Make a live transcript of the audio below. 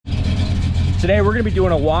Today we're going to be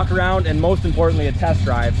doing a walk around and most importantly a test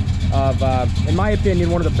drive of, in my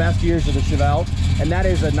opinion, one of the best years of the Chevelle, and that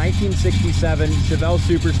is a 1967 Chevelle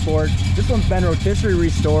Super Sport. This one's been rotisserie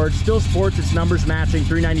restored, still sports its numbers matching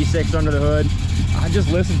 396 under the hood.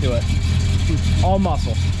 Just listen to it. All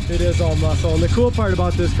muscle. It is all muscle. And the cool part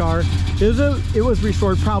about this car is it was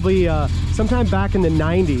restored probably sometime back in the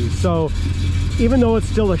 90s. So even though it's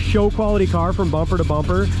still a show quality car from bumper to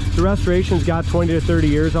bumper, the restoration's got 20 to 30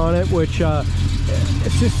 years on it, which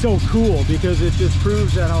it's just so cool because it just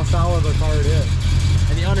proves that how solid a car it is.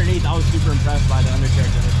 And the underneath, I was super impressed by the undercarriage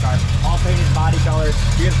of this car. All painted body color,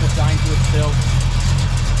 beautiful shine to it still.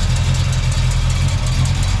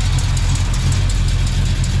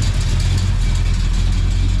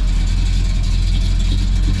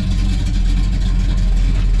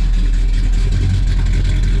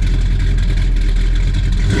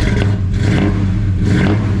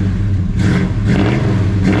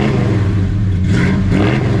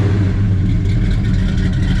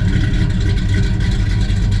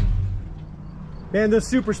 Man, this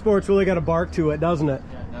Super Sport's really got a bark to it, doesn't it?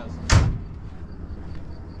 Yeah, it does.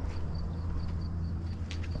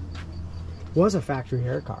 Was a factory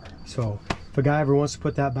air car, so if a guy ever wants to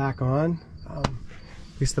put that back on, at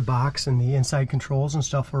least the box and the inside controls and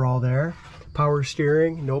stuff are all there. Power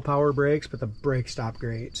steering, no power brakes, but the brakes stop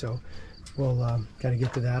great, so we'll kind of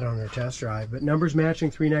get to that on our test drive. But numbers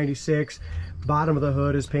matching 396, bottom of the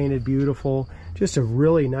hood is painted beautiful, just a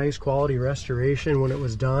really nice quality restoration when it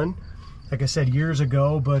was done. Like I said, years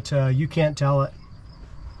ago, but you can't tell it.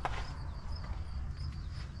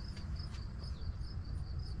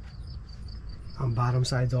 Bottom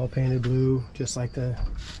side's all painted blue, just like the,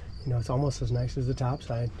 you know, it's almost as nice as the top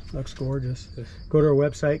side. Looks gorgeous. Go to our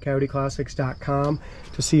website, coyoteclassics.com,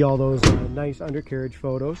 to see all those nice undercarriage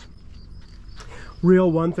photos. Real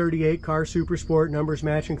 138 car Super Sport, numbers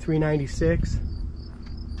matching 396.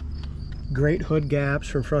 Great hood gaps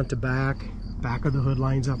from front to back. Back of the hood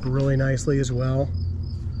lines up really nicely as well.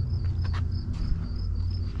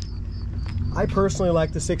 I personally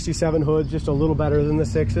like the 67 hood just a little better than the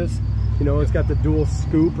 6s. You know, it's got the dual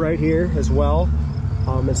scoop right here as well,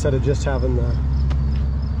 instead of just having the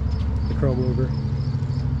chrome louver.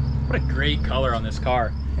 What a great color on this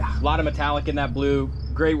car. Yeah. A lot of metallic in that blue,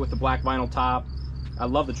 great with the black vinyl top. I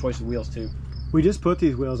love the choice of wheels too. We just put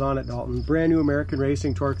these wheels on it, Dalton. Brand new American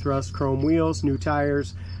Racing Torque Thrust chrome wheels, new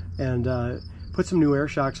tires, and put some new air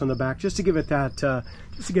shocks on the back just to give it that,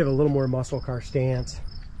 just to give it a little more muscle car stance.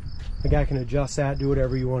 The guy can adjust that, do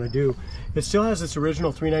whatever you want to do. It still has its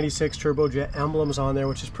original 396 turbojet emblems on there,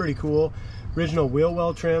 which is pretty cool. Original wheel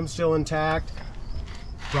well trim still intact.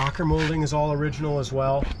 Rocker molding is all original as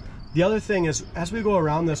well. The other thing is, as we go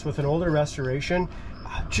around this with an older restoration,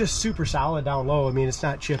 just super solid down low. I mean, it's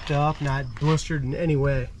not chipped up, not blistered in any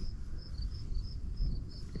way.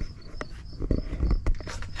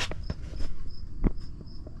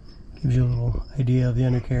 Gives you a little idea of the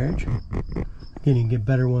undercarriage. Again, you can get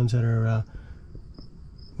better ones at our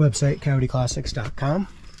website, coyoteclassics.com.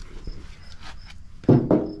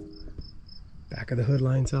 Back of the hood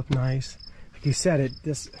lines up nice. Like you said,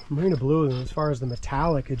 this Marina Blue, as far as the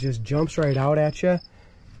metallic, it just jumps right out at you.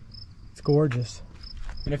 It's gorgeous.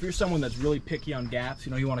 And if you're someone that's really picky on gaps,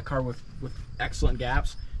 you know, you want a car with excellent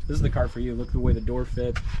gaps, this is the car for you. Look at the way the door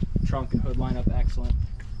fits, trunk and hood line up excellent.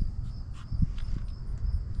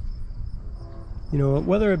 You know,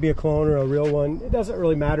 whether it be a clone or a real one, it doesn't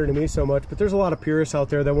really matter to me so much, but there's a lot of purists out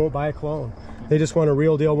there that won't buy a clone. They just want a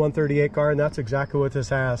real deal 138 car, and that's exactly what this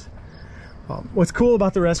has. What's cool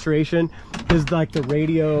about the restoration is like the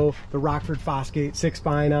radio, the Rockford Fosgate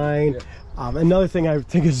 6x9. Yeah. Another thing I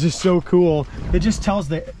think is just so cool, it just tells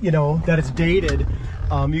that, you know, that it's dated.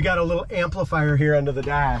 You got a little amplifier here under the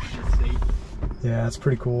dash. Yeah, that's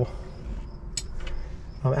pretty cool.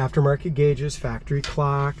 Aftermarket gauges, factory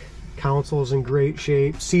clock. Console's in great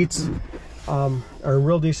shape. Seats are in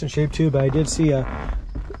real decent shape too, but I did see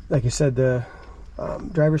like you said, the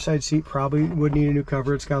driver's side seat probably would need a new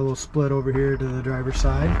cover. It's got a little split over here to the driver's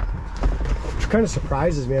side, which kind of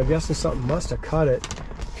surprises me. I'm guessing something must have cut it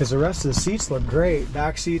because the rest of the seats look great.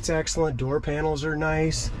 Back seat's excellent. Door panels are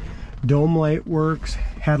nice. Dome light works.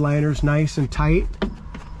 Headliner's nice and tight.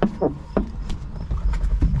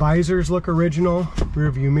 Visors look original. Rear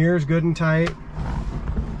view mirror's good and tight.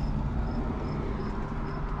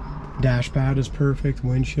 Dash pad is perfect,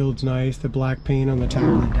 windshield's nice, the black paint on the top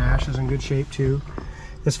of the dash is in good shape too.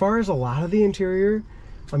 As far as a lot of the interior,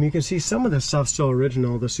 you can see some of this stuff's still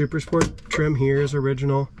original. The Super Sport trim here is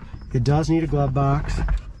original. It does need a glove box.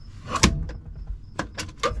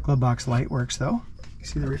 Glove box light works though. You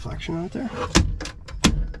see the reflection on it there?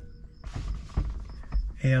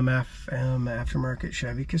 AM/FM aftermarket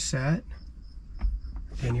Chevy cassette.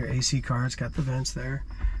 Again, your AC card's got the vents there.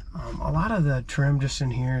 A lot of the trim just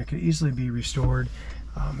in here, it could easily be restored,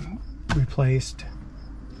 replaced.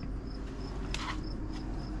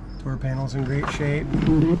 Door panel's in great shape.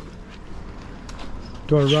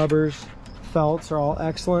 Door rubbers, felts are all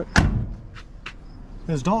excellent.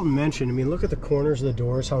 As Dalton mentioned, I mean, look at the corners of the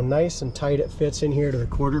doors, how nice and tight it fits in here to the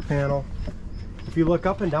quarter panel. If you look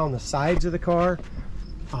up and down the sides of the car,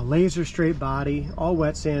 a laser straight body, all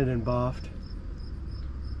wet sanded and buffed.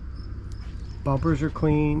 Bumpers are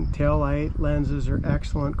clean, tail light lenses are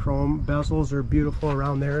excellent, chrome bezels are beautiful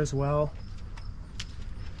around there as well.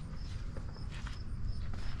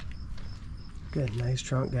 Good, nice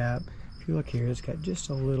trunk gap. If you look here, it's got just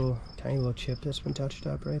a little tiny little chip that's been touched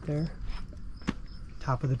up right there.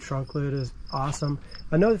 Top of the trunk lid is awesome.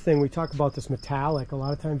 Another thing, we talk about this metallic. A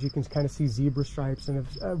lot of times you can kind of see zebra stripes in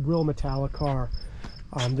a real metallic car.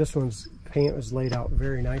 This one's paint was laid out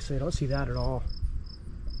very nicely. I don't see that at all.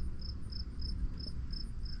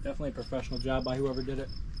 Definitely a professional job by whoever did it.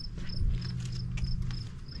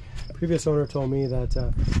 Previous owner told me that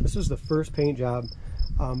this was the first paint job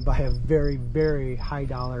by a very, very high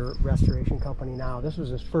dollar restoration company now. This was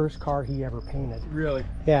his first car he ever painted. Really?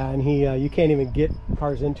 Yeah, and he you can't even get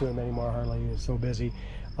cars into him anymore hardly. He's so busy.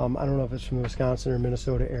 I don't know if it's from the Wisconsin or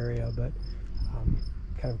Minnesota area, but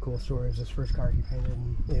kind of a cool story. It was his first car he painted,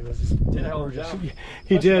 and it was just did a hell of a job.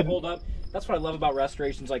 He did. Hold up. That's what I love about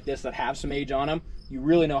restorations like this that have some age on them. You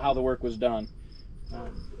really know how the work was done.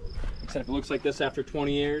 Except if it looks like this after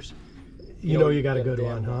 20 years. You know you got a good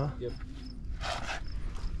one, huh? Yep.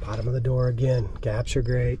 Bottom of the door again. Gaps are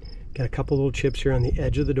great. Got a couple little chips here on the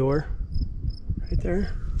edge of the door. Right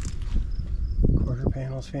there. Quarter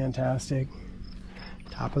panel's fantastic.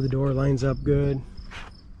 Top of the door lines up good.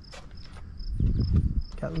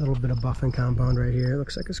 Got a little bit of buffing compound right here. It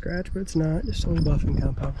looks like a scratch, but it's not. Just a little buffing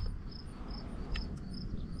compound.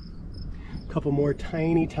 Couple more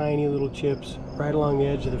tiny little chips right along the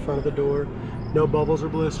edge of the front of the door. No bubbles or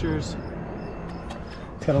blisters.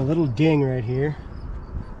 It's got a little ding right here.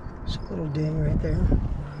 Just a little ding right there.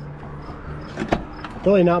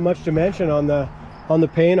 Really not much to mention on the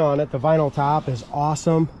paint on it. The vinyl top is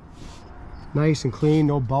awesome. Nice and clean,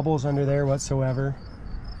 no bubbles under there whatsoever.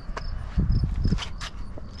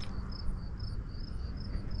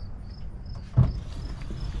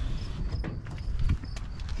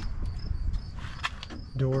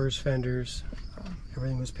 Doors, fenders,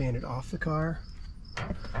 everything was painted off the car.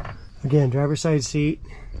 Again, driver's side seat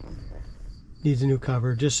needs a new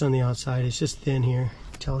cover just on the outside. It's just thin here.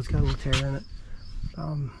 You can tell it's got a little tear in it.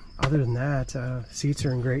 Other than that, seats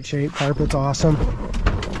are in great shape. Carpet's awesome.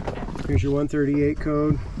 Here's your 138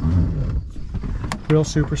 code. Real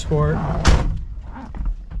super sport.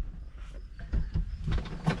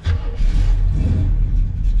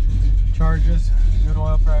 Charges, good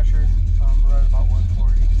oil pressure. We're at about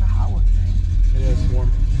 140. It's a hot one today. It is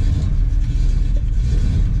warm.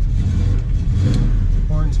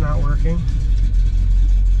 Horn's not working.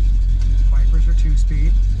 Wipers are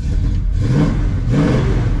 2-speed.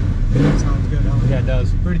 Sounds good, huh? Yeah, it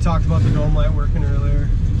does. We already talked about the dome light working earlier.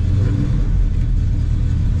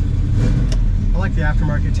 I like the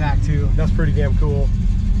aftermarket tack too. That's pretty damn cool.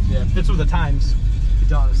 Yeah, it fits with the times. It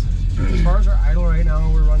does. As far as our idle right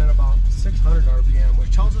now, we're running about 600 RPM,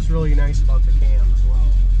 which tells us really nice about the cam as well.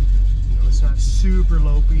 You know, it's not super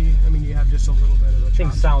lopey. I mean, you have just a little bit of a.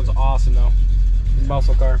 Thing sounds awesome though.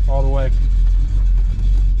 Muscle car all the way.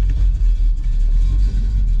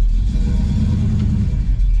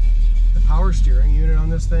 The power steering unit on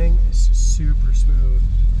this thing is super smooth.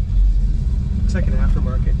 Looks like an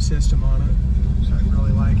aftermarket system on it, so I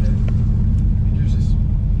really like it. There's this.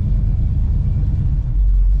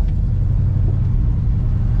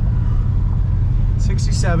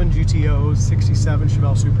 '67 GTOs, '67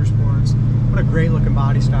 Chevelle Super Sports. What a great looking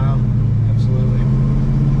body style. Absolutely.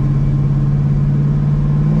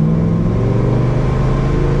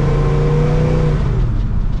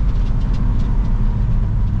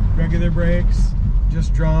 Regular brakes,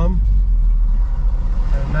 just drum,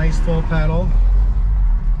 and a nice full pedal.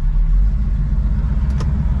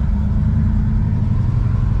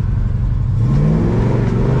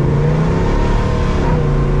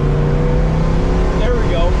 There we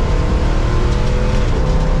go.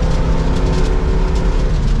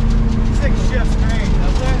 This thing shifts great,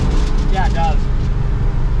 doesn't it? Yeah, it does.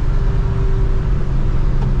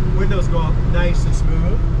 Windows go up nice and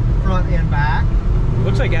smooth, front and back.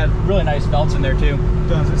 Looks like it has really nice belts in there too. It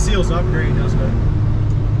does. It seals up great, doesn't it?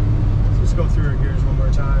 Let's go through our gears one more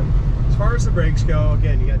time. As far as the brakes go,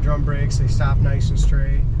 again, you got drum brakes. They stop nice and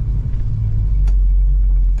straight.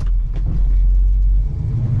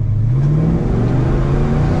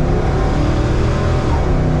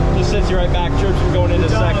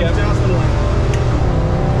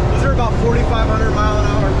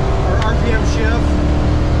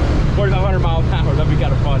 4,500 miles an hour. That'd be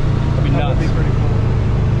kind of fun. That'd be nuts. That would be pretty cool.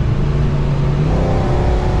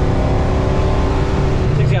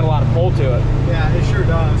 It's got a lot of pull to it. Yeah, it sure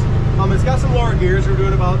does. It's got some lower gears. We're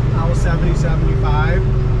doing about 70, 75,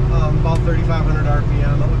 about 3,500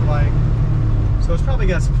 RPM. It looked like. So it's probably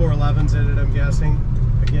got some 411s in it, I'm guessing.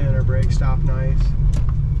 Again, our brake stop nice.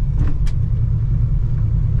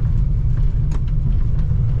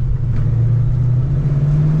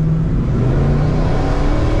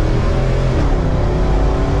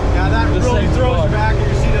 Yeah, that really throws you back in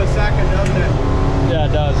your seat in a second, doesn't it? Yeah,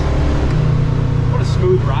 it does. What a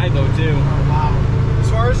smooth ride though, too. Oh, wow. As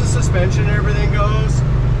far as the suspension and everything goes,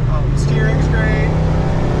 steering's great.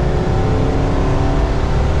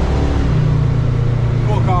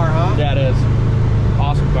 Cool car, huh? Yeah, it is.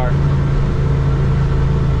 Awesome car.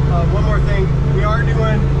 One more thing, we're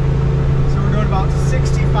doing about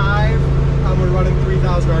 65. We're running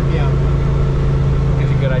 3,000 RPM.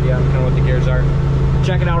 Gives you a good idea on kind of what the gears are.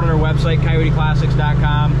 Check it out on our website,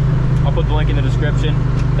 coyoteclassics.com. I'll put the link in the description.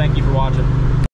 Thank you for watching.